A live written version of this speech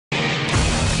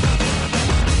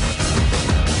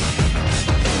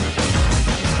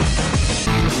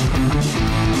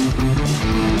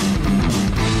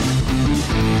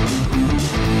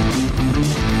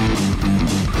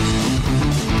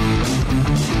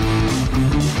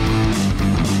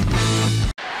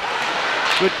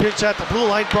Good pitch at the blue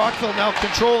line. Brockville now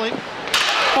controlling.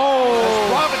 Oh!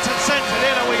 As Robinson sends it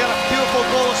in, and we got a beautiful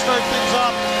goal to start things off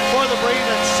for the Braves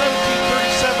at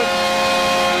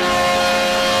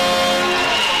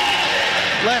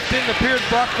 17:37. Left in the period,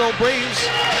 Brockville Braves.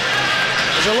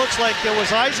 As it looks like it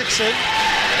was Isaacson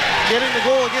getting the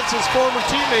goal against his former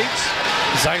teammates.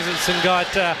 Isaacson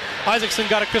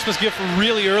got a Christmas gift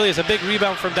really early. It's a big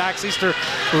rebound from Dax Easter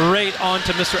right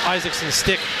onto Mr. Isaacson's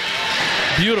stick.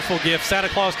 Beautiful gift. Santa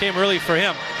Claus came early for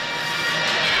him.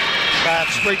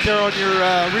 That's right there on your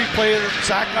replay.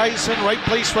 Zach Eisen, right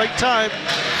place, right time.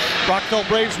 Brockville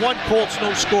Braves 1, Colts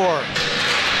no score.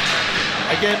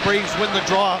 Again, Braves win the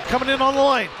draw. Coming in on the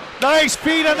line. Nice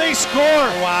feed and they score.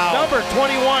 Wow. Number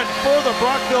 21 for the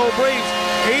Brockville Braves.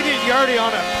 Aiden Yardy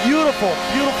on a beautiful,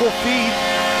 beautiful feed.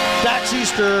 Dax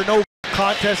Easter, no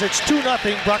contest. It's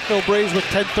 2-0 Brockville Braves with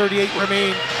 10:38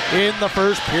 remain in the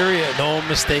first period. No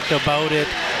mistake about it.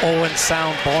 Owen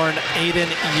Sound-born Aiden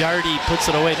Yardy puts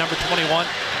it away. Number 21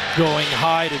 going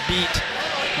high to beat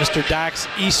Mr. Dax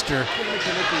Easter.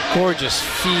 Gorgeous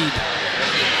feed.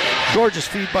 Gorgeous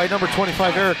feed by number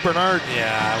 25 Eric Bernard.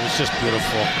 Yeah, it was just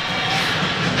beautiful.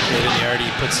 Aiden Yardy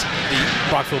puts the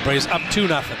Brockville Braves up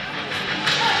 2-0.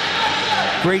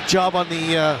 Great job on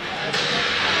the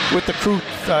with the crew.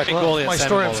 My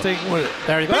story, I'm staying with it.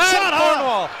 There you go. Big shot,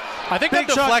 Cornwall. I think big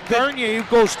that shot. deflected. Garnier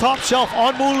goes top shelf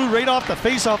on Mulu right off the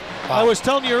faceoff. Wow. I was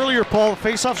telling you earlier, Paul, the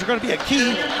faceoffs are going to be a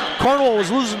key. Cornwall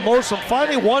was losing most of them.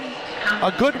 Finally won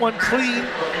a good one clean,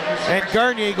 and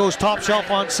Garnier goes top shelf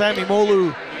on Sammy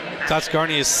Molu. That's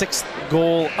Garnier's 6th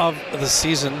goal of the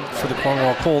season for the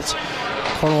Cornwall Colts.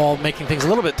 Cornwall making things a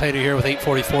little bit tighter here with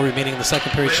 8:44 remaining in the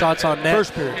second period. Shots on net.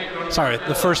 First period. Sorry,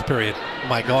 the first period.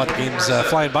 My God, the game's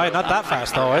flying by. Not that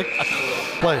fast though, eh?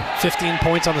 Play. 15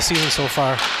 points on the season so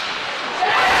far.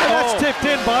 And that's tipped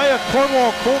in by a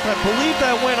Cornwall Colt. I believe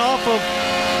that went off of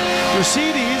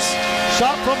Mercedes.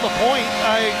 Shot from the point.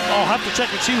 I'll have to check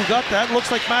and see who got that.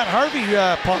 Looks like Matt Harvey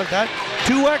potted that.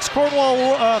 2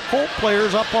 ex-Cornwall Colt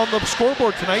players up on the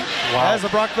scoreboard tonight. Wow. As the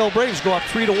Brockville Braves go up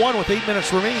 3-1 with 8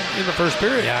 minutes remaining in the first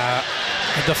period. Yeah,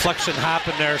 a deflection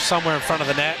happened there somewhere in front of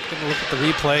the net. Going to look at the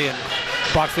replay, and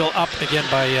Brockville up again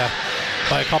by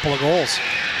a couple of goals.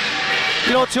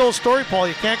 You know, it's the old story, Paul.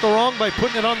 You can't go wrong by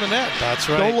putting it on the net. That's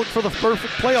right. Don't look for the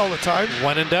perfect play all the time.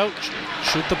 When in doubt,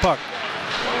 shoot the puck.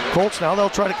 Colts now, they'll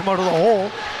try to come out of the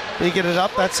hole. They get it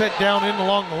up. That's sent down in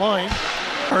along the line.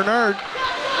 Bernard.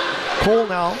 Cole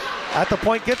now at the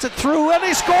point, gets it through, and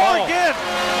they score again.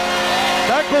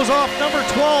 That goes off number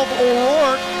 12,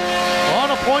 O'Rourke, on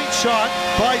a point shot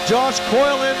by Josh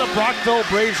Coyle, and the Brockville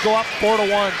Braves go up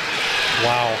 4-1.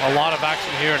 Wow, a lot of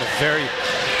action here in a very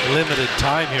limited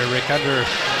time here, Rick. Under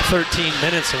 13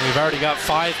 minutes, and we've already got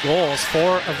 5 goals,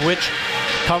 4 of which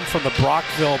come from the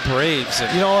Brockville Braves.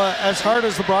 And you know, as hard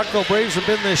as the Brockville Braves have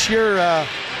been this year, a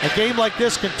game like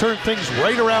this can turn things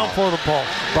right around for them, Paul.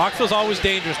 Brockville's always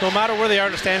dangerous. No matter where they are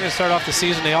in the standings to start off the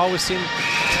season, they always seem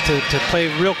to play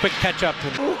real quick catch-up.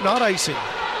 Not icing.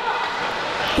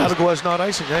 That'll go as not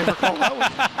icing. I recall that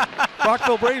one.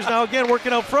 Brockville Braves now again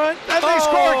working out front, and they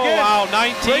score again. Wow,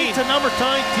 19. Straight to number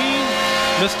 19.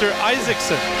 Mr.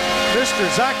 Isaacson. Mr.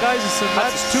 Zach Isaacson,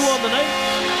 that's 2 on the night.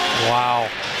 Wow.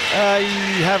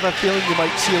 You have a feeling you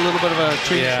might see a little bit of a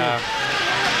change here.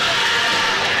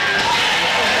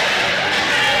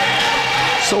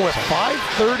 So with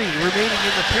 5:30 remaining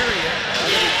in the period,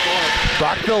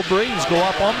 Brockville Braves go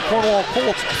up on the Cornwall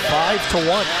Colts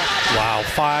 5-1. Wow,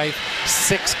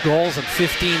 6 goals in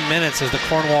 15 minutes as the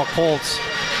Cornwall Colts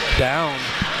down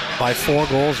by 4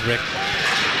 goals, Rick.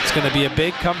 It's going to be a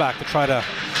big comeback to try to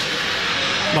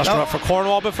muster up for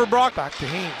Cornwall, but for Brock. Back to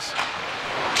Haynes.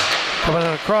 Coming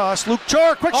across, Luke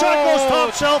Char, quick shot goes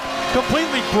top shelf,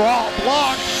 completely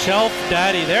blocked. Shelf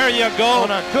daddy, there you go.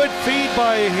 On a good feed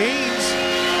by Haynes.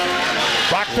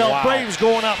 Brockville Braves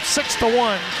going up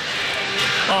 6-1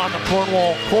 on the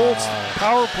Cornwall Colts.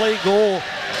 Power play goal.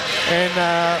 And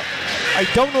I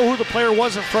don't know who the player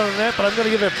was in front of the net, but I'm going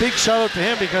to give a big shout out to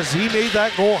him because he made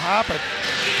that goal happen.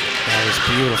 That was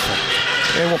beautiful.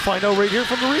 And we'll find out right here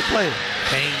from the replay.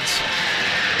 Haynes.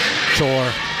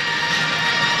 Chor.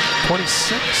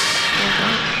 26.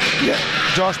 Yeah,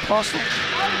 Josh Postle.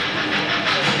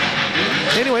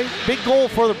 Anyway, big goal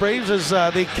for the Braves as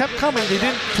they kept coming. They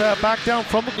didn't back down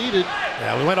from the needed.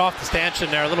 Yeah, we went off the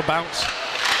stanchion there, a little bounce.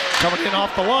 Coming in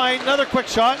off the line, another quick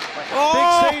shot. Oh,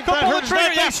 big save. That hurts.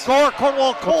 They score.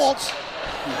 Cornwall Colts.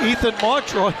 Ethan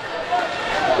Montroy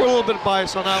We're a little bit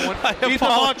biased on that one. Ethan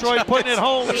Montroy putting it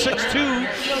home,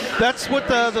 6-2. That's what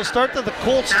the start that the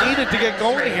Colts needed to get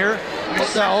going here.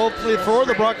 Hopefully for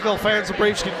the Brockville fans, the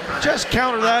Braves can just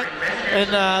counter that,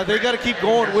 and they got to keep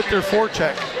going with their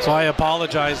forecheck. So I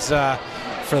apologize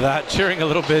for that, cheering a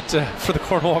little bit for the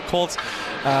Cornwall Colts.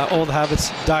 Old habits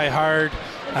die hard.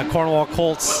 Cornwall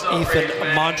Colts, Ethan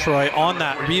Montroy on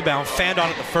that rebound, fanned on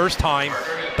it the first time,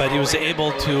 but he was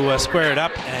able to square it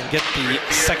up and get the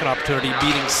second opportunity,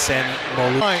 beating San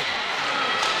Molu.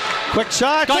 Quick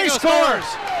shot, he scores!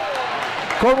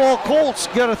 Cornwall Colts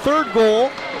get a third goal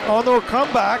on their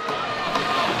comeback.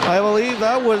 I believe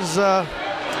that was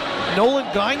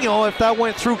Nolan Gagnon, if that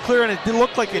went through clear, and it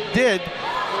looked like it did,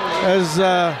 as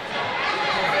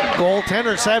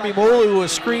goaltender Sammy Molu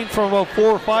was screened from about 4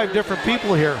 or 5 different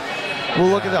people here. We'll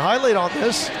look at the highlight on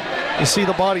this. You see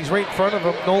the bodies right in front of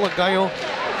him, Nolan Gagnon.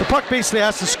 The puck basically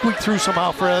has to squeak through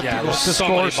somehow for it to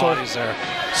score.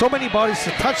 So many bodies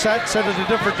to touch that, send it a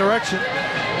different direction.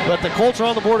 But the Colts are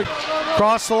on the board,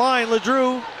 across the line.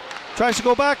 Ledrew tries to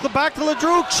go back to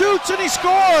Ledrew, shoots, and he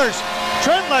scores!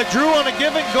 Trent Ledrew on a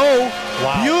give and go.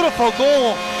 Wow. Beautiful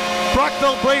goal.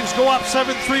 Brockville Braves go up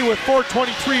 7-3 with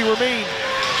 4:23 remain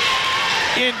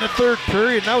in the third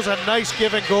period. That was a nice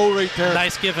give and go right there.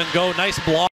 Nice give and go. Nice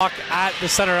block at the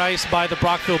center ice by the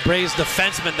Brockville Braves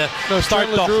defenseman to start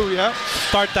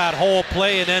that whole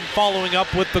play, and then following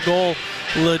up with the goal,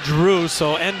 Ledrew.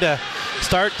 So end to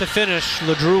start to finish,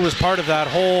 Ledrew was part of that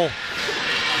whole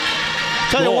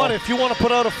Tell you what, if you want to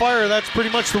put out a fire, that's pretty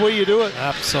much the way you do it.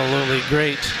 Absolutely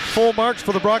great. Full marks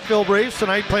for the Brockville Braves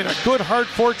tonight, playing a good hard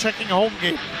forechecking home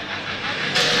game.